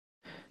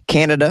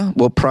Canada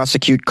will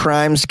prosecute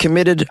crimes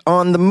committed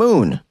on the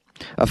moon.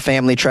 A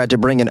family tried to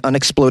bring an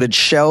unexploded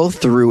shell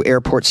through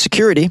airport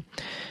security,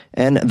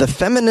 and the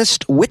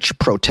feminist witch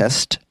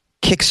protest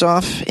kicks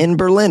off in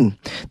Berlin.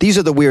 These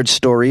are the weird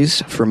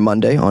stories for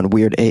Monday on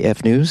Weird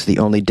AF News, the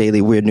only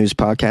daily weird news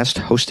podcast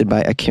hosted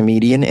by a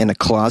comedian in a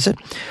closet.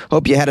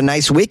 Hope you had a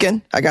nice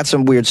weekend. I got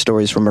some weird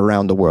stories from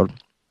around the world.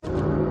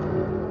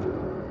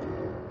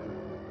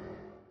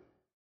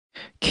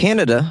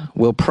 Canada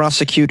will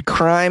prosecute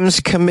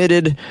crimes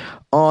committed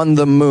on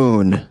the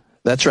moon.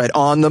 That's right,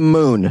 on the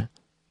moon.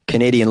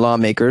 Canadian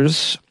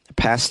lawmakers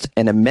passed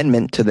an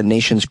amendment to the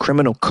nation's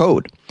criminal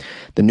code.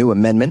 The new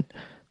amendment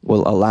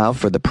will allow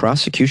for the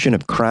prosecution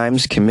of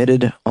crimes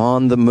committed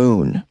on the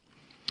moon.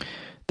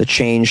 The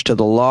change to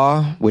the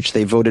law, which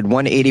they voted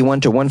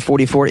 181 to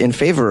 144 in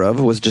favor of,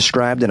 was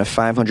described in a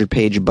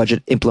 500-page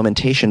budget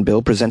implementation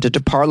bill presented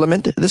to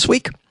Parliament this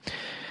week.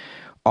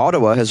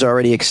 Ottawa has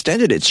already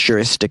extended its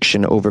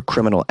jurisdiction over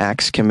criminal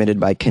acts committed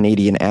by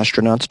Canadian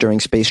astronauts during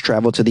space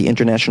travel to the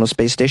International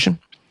Space Station.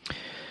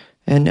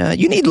 And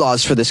you need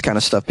laws for this kind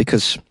of stuff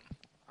because,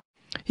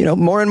 you know,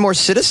 more and more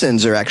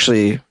citizens are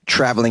actually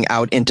traveling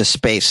out into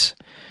space.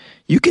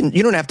 You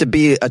don't have to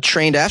be a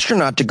trained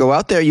astronaut to go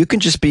out there. You can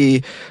just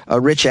be a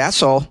rich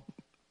asshole.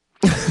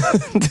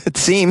 It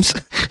seems.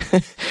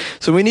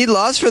 So we need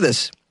laws for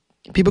this.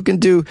 People can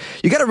you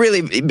got to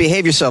really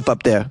behave yourself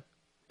up there.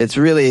 It's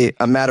really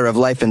a matter of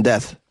life and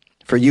death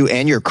for you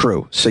and your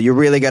crew. So you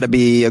really got to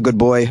be a good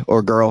boy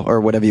or girl or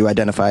whatever you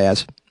identify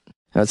as.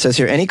 Now it says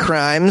here, any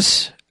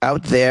crimes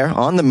out there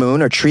on the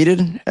moon are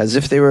treated as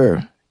if they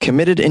were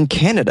committed in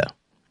Canada.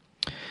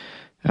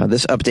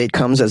 This update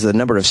comes as the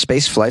number of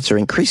space flights are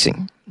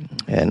increasing.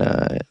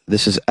 And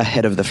this is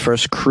ahead of the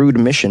first crewed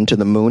mission to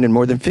the moon in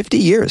more than 50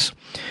 years.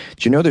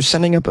 Do you know they're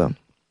sending up a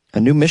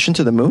new mission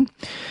to the moon?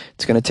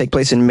 It's going to take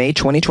place in May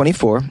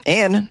 2024.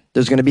 And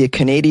there's going to be a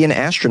Canadian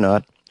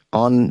astronaut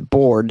on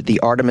board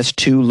the Artemis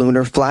II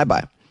lunar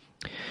flyby.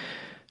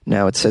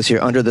 Now it says here,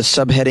 under the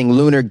subheading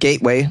Lunar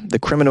Gateway, the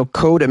Criminal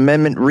Code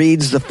Amendment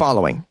reads the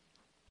following.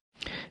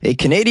 A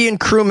Canadian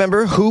crew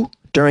member who,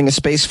 during a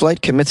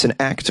spaceflight, commits an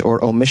act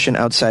or omission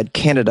outside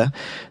Canada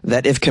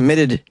that, if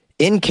committed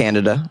in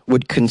Canada,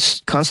 would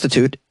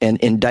constitute an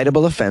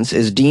indictable offense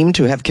is deemed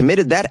to have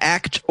committed that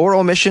act or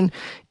omission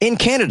in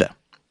Canada.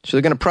 So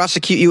they're going to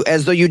prosecute you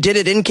as though you did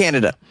it in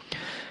Canada.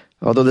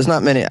 Although there's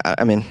not many,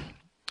 I'm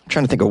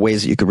trying to think of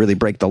ways that you could really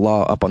break the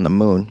law up on the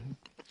moon.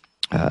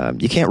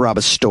 You can't rob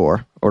a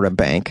store or a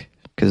bank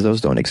because those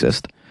don't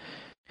exist.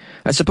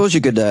 I suppose you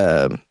could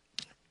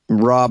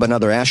rob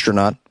another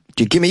astronaut.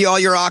 Give me all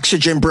your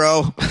oxygen,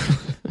 bro.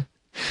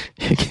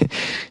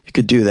 You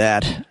could do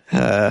that.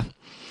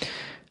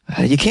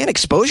 You can't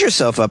expose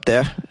yourself up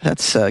there.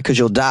 That's because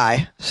you'll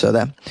die. So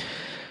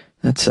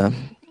that's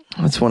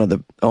one of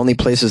the only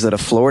places that a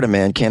Florida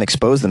man can't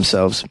expose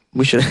themselves.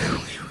 We should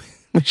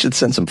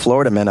send some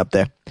Florida men up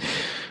there.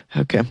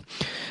 Okay.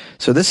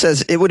 So this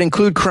says it would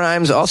include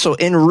crimes also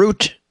en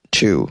route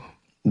to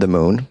the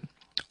moon,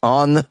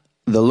 on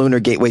the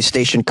Lunar Gateway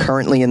station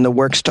currently in the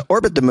works to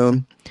orbit the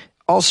moon.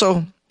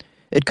 Also,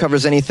 it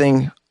covers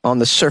anything on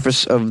the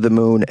surface of the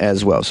moon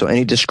as well. So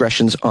any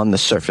discretions on the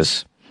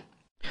surface.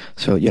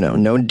 So,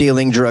 no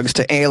dealing drugs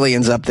to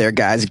aliens up there,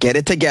 guys. Get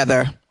it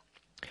together.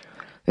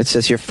 It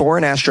says here,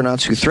 foreign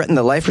astronauts who threaten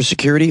the life or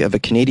security of a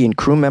Canadian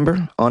crew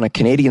member on a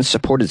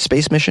Canadian-supported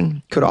space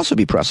mission could also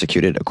be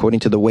prosecuted, according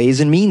to the Ways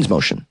and Means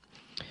motion.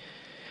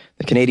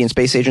 The Canadian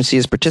Space Agency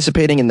is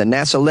participating in the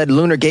NASA-led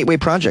Lunar Gateway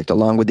project,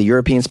 along with the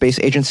European Space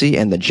Agency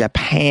and the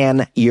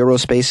Japan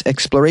Aerospace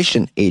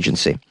Exploration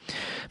Agency.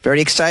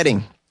 Very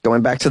exciting,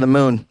 going back to the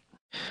moon.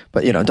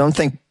 But, don't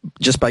think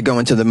just by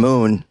going to the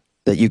moon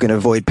that you can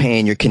avoid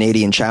paying your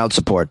Canadian child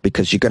support,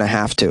 because you're going to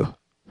have to,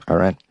 all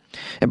right?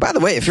 And by the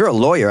way, if you're a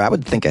lawyer, I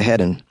would think ahead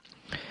and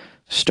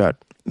start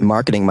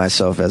marketing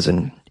myself as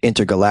an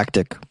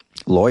intergalactic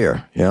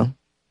lawyer,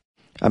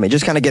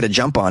 just kind of get a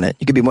jump on it.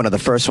 You could be one of the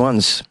first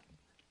ones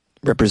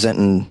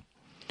representing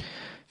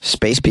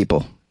space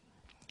people.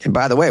 And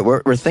by the way,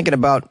 we're thinking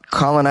about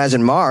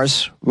colonizing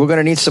Mars. We're going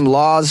to need some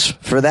laws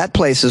for that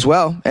place as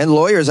well. And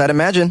lawyers, I'd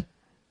imagine.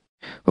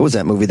 What was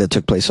that movie that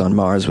took place on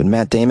Mars with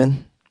Matt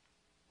Damon?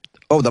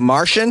 Oh, The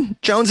Martian,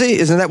 Jonesy?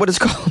 Isn't that what it's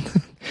called?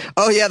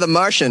 Oh, yeah, The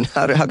Martian.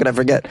 How could I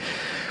forget?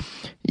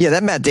 Yeah,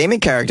 that Matt Damon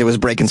character was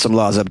breaking some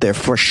laws up there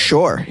for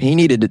sure. He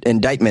needed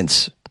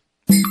indictments.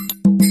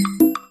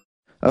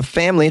 A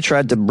family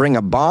tried to bring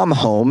a bomb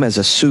home as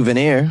a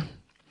souvenir.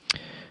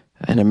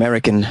 An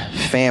American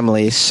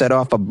family set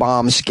off a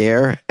bomb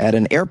scare at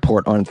an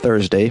airport on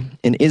Thursday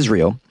in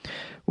Israel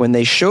when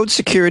they showed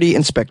security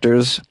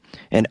inspectors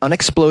an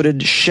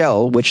unexploded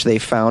shell which they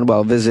found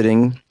while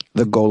visiting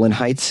the Golan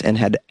Heights and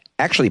had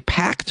actually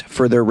packed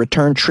for their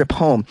return trip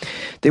home.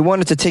 They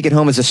wanted to take it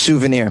home as a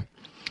souvenir.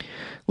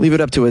 Leave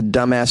it up to a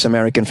dumbass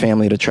American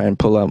family to try and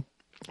pull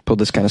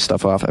this kind of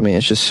stuff off.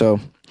 It's just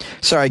so...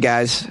 Sorry,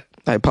 guys.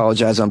 I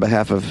apologize on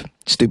behalf of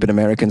stupid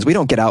Americans. We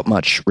don't get out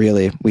much,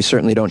 really. We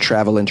certainly don't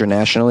travel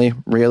internationally,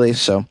 really.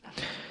 So,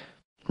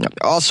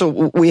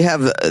 Also, we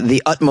have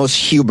the utmost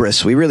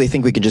hubris. We really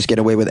think we can just get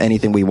away with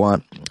anything we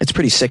want. It's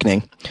pretty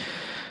sickening.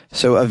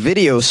 So a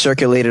video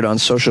circulated on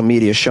social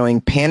media showing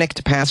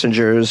panicked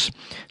passengers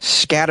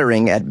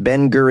scattering at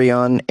Ben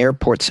Gurion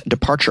Airport's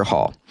departure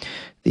hall.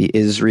 The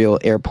Israel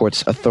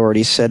Airports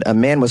Authority said a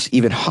man was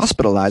even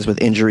hospitalized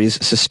with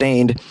injuries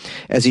sustained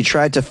as he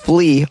tried to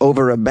flee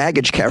over a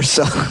baggage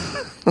carousel.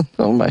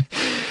 Oh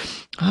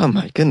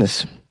my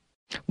goodness.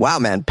 Wow,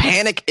 man.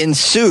 Panic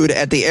ensued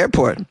at the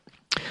airport.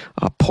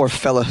 Oh, poor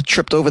fella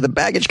tripped over the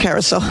baggage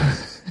carousel.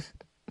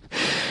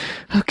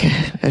 Okay,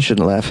 I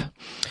shouldn't laugh.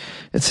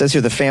 It says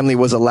here the family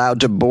was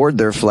allowed to board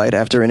their flight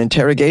after an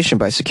interrogation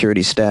by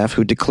security staff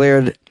who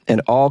declared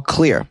an all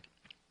clear.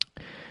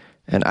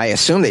 And I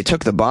assume they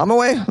took the bomb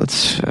away?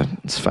 Let's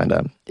find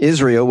out.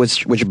 Israel,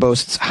 which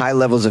boasts high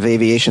levels of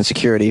aviation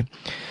security,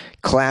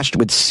 clashed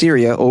with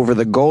Syria over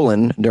the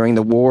Golan during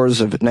the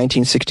wars of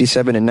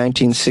 1967 and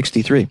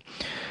 1963.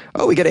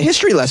 Oh, we get a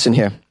history lesson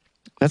here.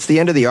 That's the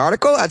end of the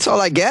article? That's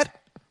all I get?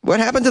 What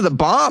happened to the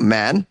bomb,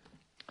 man?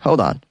 Hold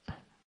on.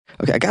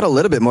 Okay, I got a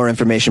little bit more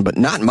information, but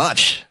not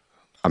much.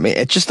 I mean,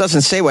 it just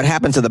doesn't say what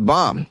happened to the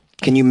bomb.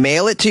 Can you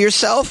mail it to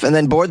yourself and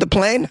then board the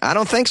plane? I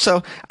don't think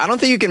so. I don't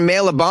think you can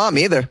mail a bomb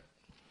either.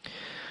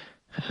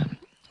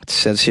 It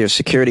says here,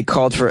 security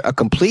called for a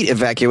complete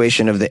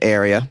evacuation of the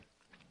area,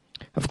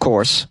 of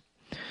course.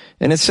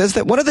 And it says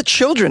that one of the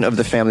children of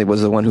the family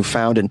was the one who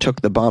found and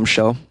took the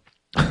bombshell.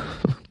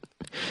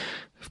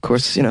 Of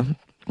course,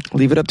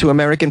 leave it up to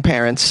American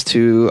parents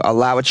to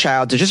allow a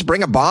child to just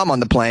bring a bomb on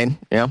the plane.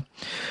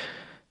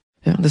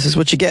 This is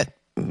what you get.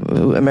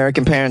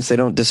 American parents, they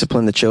don't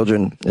discipline the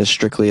children as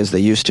strictly as they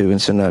used to,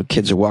 and so now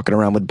kids are walking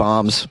around with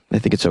bombs. They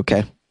think it's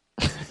okay.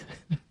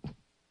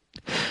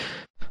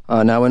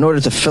 Now, in order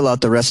to fill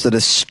out the rest of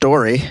this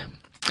story,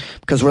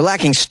 because we're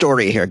lacking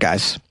story here,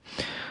 guys,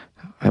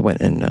 I went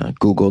and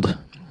Googled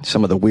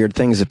some of the weird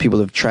things that people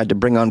have tried to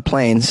bring on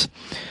planes.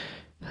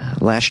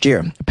 Last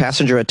year, a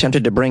passenger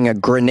attempted to bring a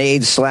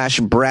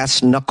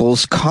grenade/brass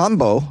knuckles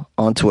combo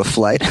onto a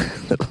flight.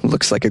 That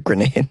looks like a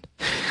grenade.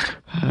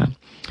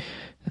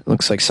 It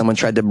looks like someone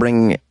tried to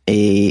bring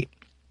a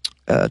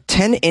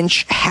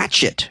 10-inch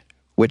hatchet,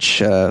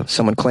 which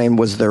someone claimed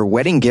was their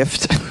wedding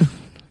gift.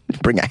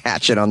 Bring a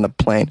hatchet on the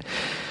plane.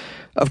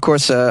 Of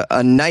course,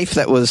 a knife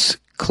that was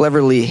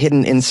cleverly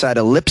hidden inside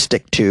a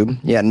lipstick tube.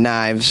 Yeah,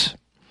 knives.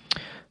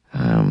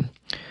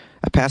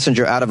 A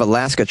passenger out of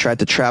Alaska tried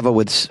to travel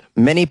with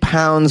many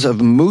pounds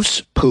of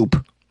moose poop.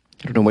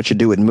 I don't know what you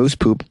do with moose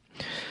poop.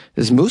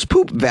 Is moose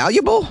poop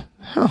valuable?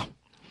 Huh.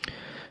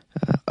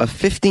 A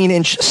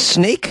 15-inch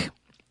snake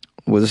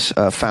was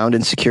found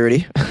in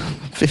security.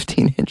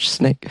 15-inch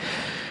snake.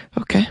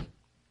 Okay.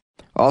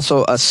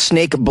 Also, a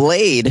snake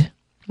blade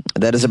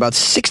that is about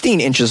 16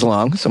 inches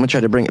long. Someone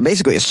tried to bring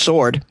basically a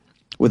sword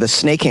with a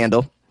snake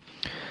handle.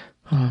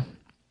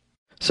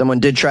 Someone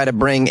did try to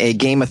bring a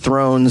Game of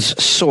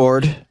Thrones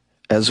sword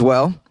as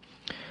well.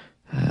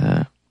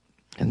 And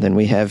then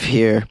we have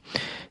here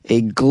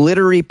a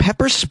glittery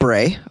pepper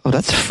spray. Oh,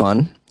 that's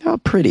fun. How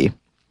pretty.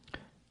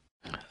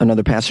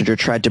 Another passenger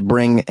tried to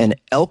bring an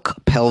elk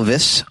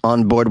pelvis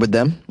on board with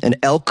them. An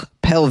elk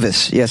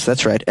pelvis. Yes,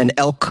 that's right. An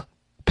elk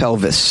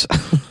pelvis.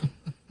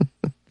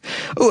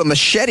 Oh, a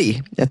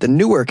machete at the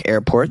Newark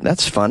airport.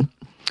 That's fun.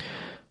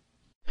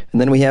 And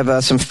then we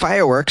have some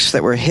fireworks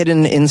that were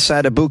hidden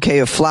inside a bouquet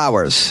of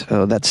flowers.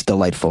 Oh, that's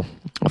delightful.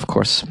 Of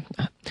course.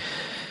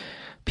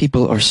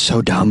 People are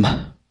so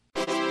dumb.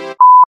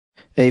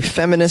 A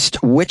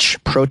feminist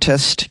witch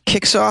protest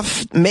kicks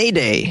off May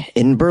Day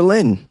in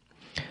Berlin.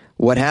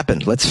 What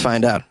happened? Let's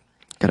find out.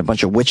 Got a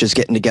bunch of witches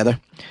getting together.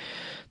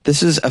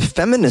 This is a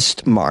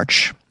feminist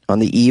march on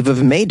the eve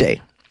of May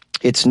Day.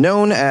 It's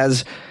known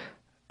as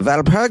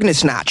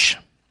Walpurgisnacht.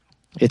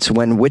 It's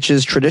when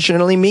witches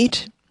traditionally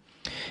meet.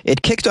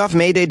 It kicked off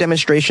May Day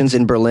demonstrations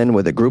in Berlin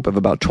with a group of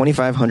about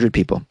 2,500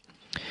 people.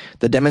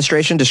 The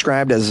demonstration,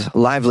 described as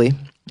lively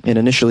and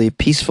initially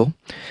peaceful,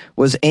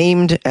 was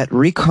aimed at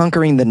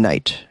reconquering the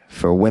night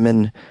for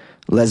women,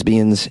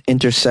 lesbians,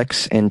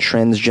 intersex, and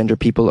transgender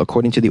people,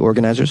 according to the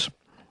organizers.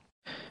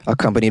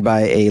 Accompanied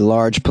by a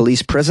large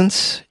police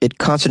presence, it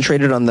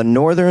concentrated on the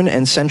northern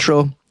and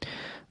central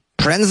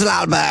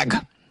Prenzlauer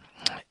Berg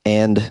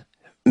and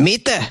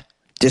Mitte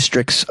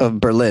districts of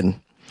Berlin.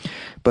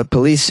 But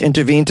police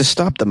intervened to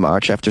stop the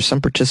march after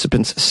some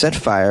participants set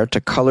fire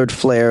to colored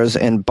flares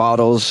and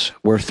bottles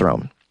were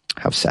thrown.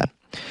 How sad.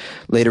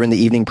 Later in the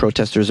evening,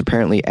 protesters,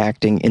 apparently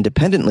acting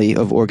independently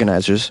of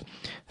organizers,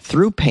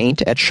 threw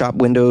paint at shop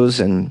windows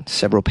and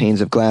several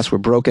panes of glass were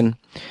broken.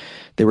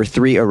 There were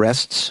 3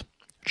 arrests.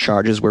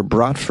 Charges were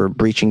brought for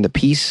breaching the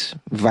peace,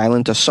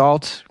 violent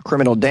assault,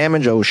 criminal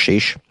damage. Oh,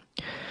 sheesh.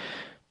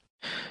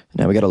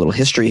 Now we got a little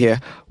history here.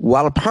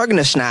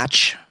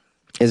 Walpurgisnacht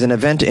is an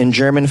event in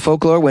German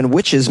folklore when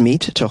witches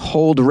meet to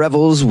hold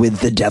revels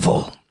with the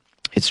devil.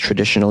 It's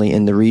traditionally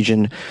in the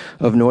region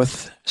of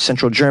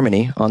north-central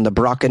Germany on the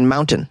Brocken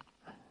Mountain.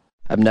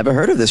 I've never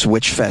heard of this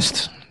witch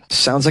fest.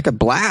 Sounds like a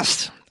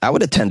blast. I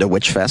would attend a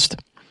witch fest.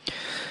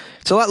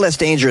 It's a lot less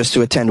dangerous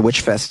to attend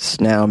witch fests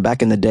now.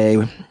 Back in the day,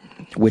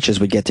 witches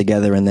would get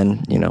together and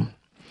then,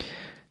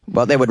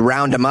 well, they would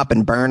round them up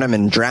and burn them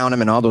and drown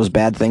them and all those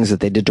bad things that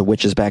they did to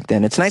witches back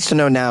then. It's nice to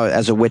know now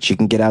as a witch you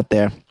can get out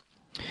there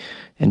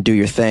and do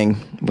your thing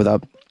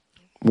without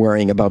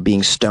worrying about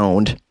being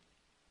stoned.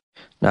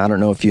 Now, I don't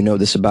know if you know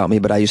this about me,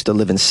 but I used to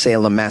live in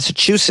Salem,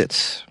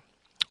 Massachusetts,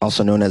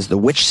 also known as the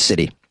Witch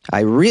City.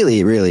 I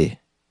really, really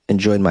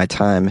enjoyed my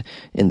time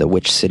in the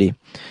Witch City.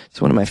 It's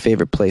one of my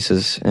favorite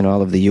places in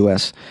all of the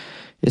U.S.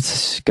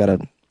 It's got a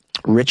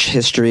rich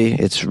history.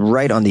 It's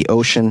right on the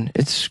ocean.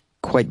 It's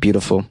quite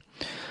beautiful.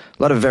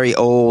 A lot of very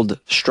old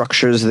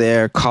structures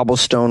there,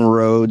 cobblestone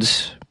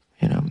roads,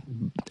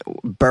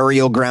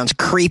 burial grounds,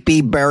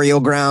 creepy burial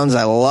grounds.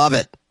 I love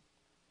it.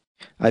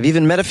 I've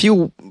even met a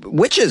few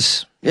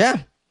witches. Yeah.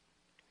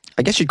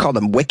 I guess you'd call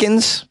them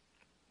Wiccans,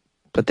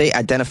 but they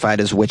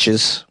identified as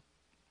witches.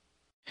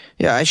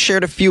 Yeah, I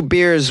shared a few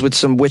beers with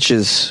some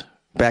witches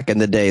back in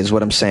the day is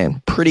what I'm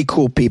saying. Pretty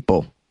cool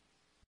people.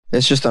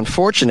 It's just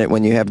unfortunate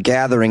when you have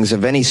gatherings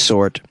of any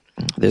sort.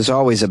 There's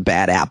always a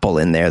bad apple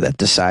in there that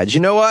decides, you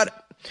know what?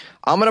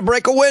 I'm going to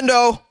break a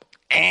window.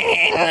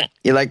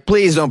 You're like,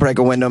 please don't break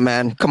a window,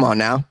 man. Come on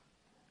now.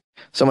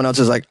 Someone else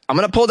is like, I'm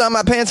going to pull down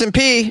my pants and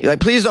pee. You're like,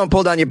 please don't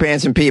pull down your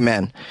pants and pee,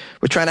 man.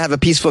 We're trying to have a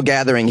peaceful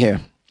gathering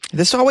here.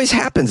 This always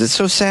happens. It's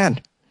so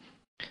sad.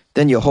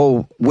 Then your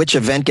whole witch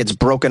event gets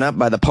broken up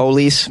by the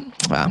police.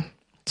 Wow,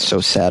 it's so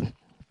sad.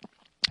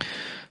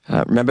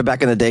 Remember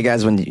back in the day,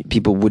 guys, when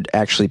people would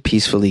actually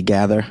peacefully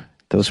gather?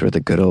 Those were the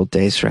good old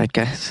days, right,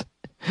 guys?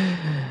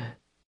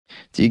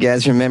 Do you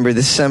guys remember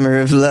the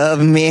summer of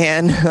love,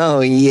 man?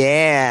 Oh,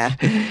 yeah.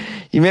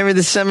 You remember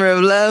the summer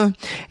of love?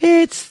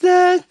 It's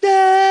the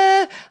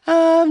time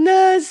of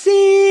the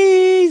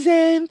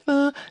season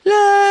for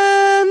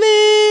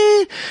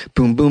loving.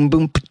 Boom, boom,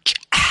 boom.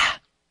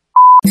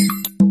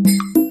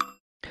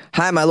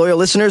 Hi, my loyal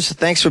listeners.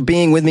 Thanks for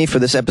being with me for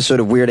this episode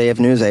of Weird AF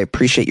News. I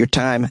appreciate your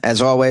time, as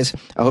always.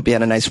 I hope you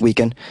had a nice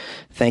weekend.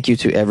 Thank you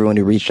to everyone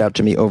who reached out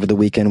to me over the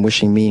weekend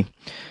wishing me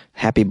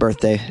happy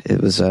birthday.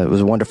 It was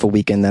a wonderful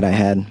weekend that I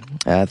had.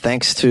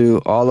 Thanks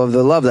to all of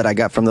the love that I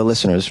got from the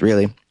listeners,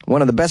 really.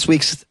 One of the best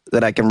weeks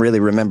that I can really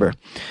remember.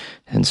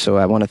 And so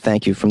I want to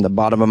thank you from the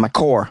bottom of my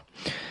core.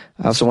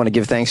 I also want to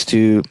give thanks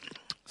to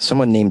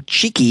someone named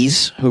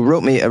Cheekies who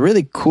wrote me a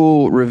really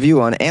cool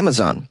review on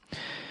Amazon.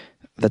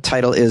 The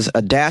title is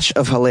A Dash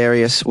of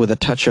Hilarious with a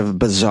Touch of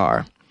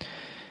Bizarre.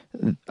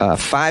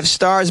 5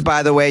 stars,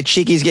 by the way.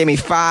 Cheekies gave me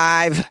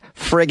 5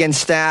 friggin'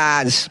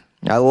 stars.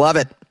 I love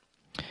it.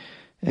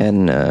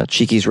 And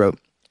Cheekies wrote,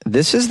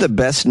 this is the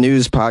best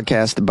news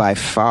podcast by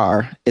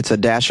far. It's a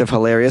dash of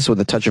hilarious with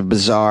a touch of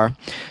bizarre.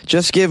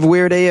 Just give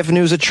Weird AF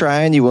News a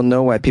try and you will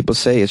know why people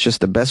say it's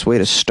just the best way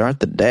to start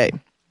the day.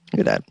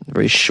 Look at that.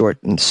 Very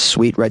short and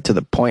sweet, right to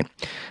the point.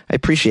 I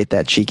appreciate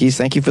that, Cheekies.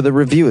 Thank you for the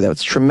review. That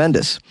was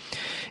tremendous.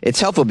 It's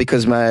helpful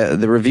because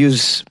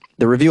the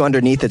review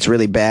underneath it's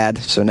really bad.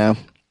 So now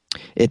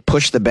it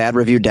pushed the bad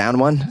review down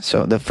one.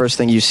 So the first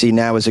thing you see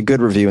now is a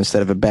good review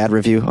instead of a bad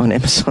review on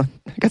Amazon.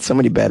 I got so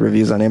many bad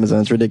reviews on Amazon.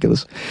 It's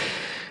ridiculous.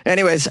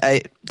 Anyways,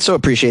 I so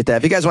appreciate that.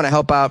 If you guys want to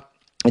help out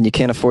and you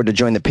can't afford to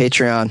join the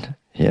Patreon,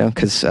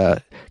 because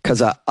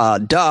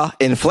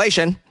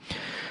inflation,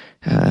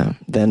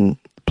 then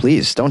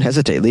please don't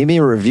hesitate. Leave me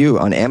a review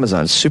on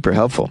Amazon. It's super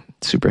helpful.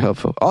 Super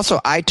helpful. Also,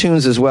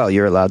 iTunes as well.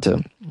 You're allowed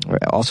to,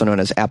 also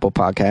known as Apple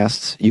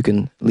Podcasts. You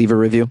can leave a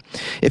review.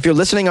 If you're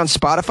listening on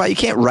Spotify, you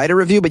can't write a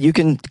review, but you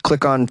can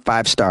click on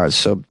 5 stars.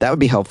 So that would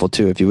be helpful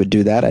too. If you would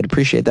do that, I'd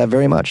appreciate that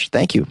very much.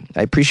 Thank you.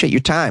 I appreciate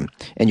your time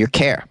and your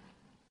care.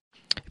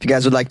 If you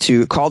guys would like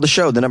to call the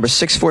show, the number is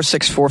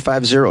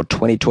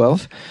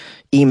 646-450-2012.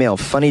 Email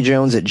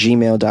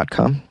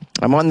funnyjones@gmail.com.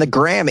 I'm on the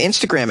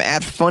Instagram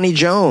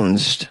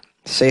 @funnyjones.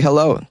 Say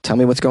hello. Tell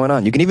me what's going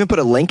on. You can even put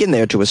a link in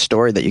there to a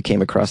story that you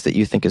came across that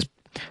you think is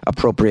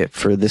appropriate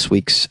for this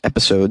week's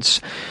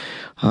episodes.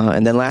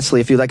 And then lastly,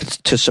 if you'd like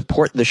to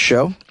support the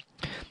show,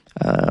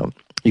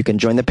 you can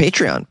join the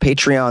Patreon,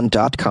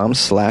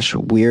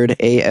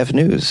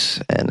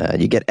 patreon.com/weirdafnews.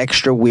 And you get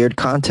extra weird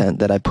content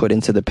that I put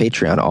into the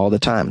Patreon all the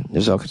time.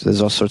 There's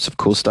all sorts of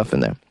cool stuff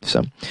in there.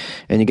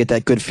 And you get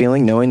that good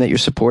feeling knowing that you're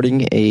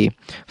supporting a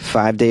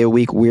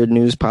 5-day-a-week weird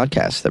news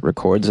podcast that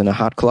records in a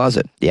hot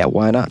closet. Yeah,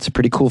 why not? It's a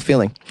pretty cool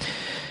feeling.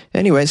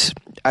 Anyways,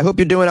 I hope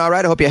you're doing all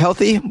right. I hope you're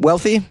healthy,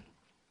 wealthy,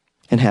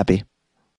 and happy.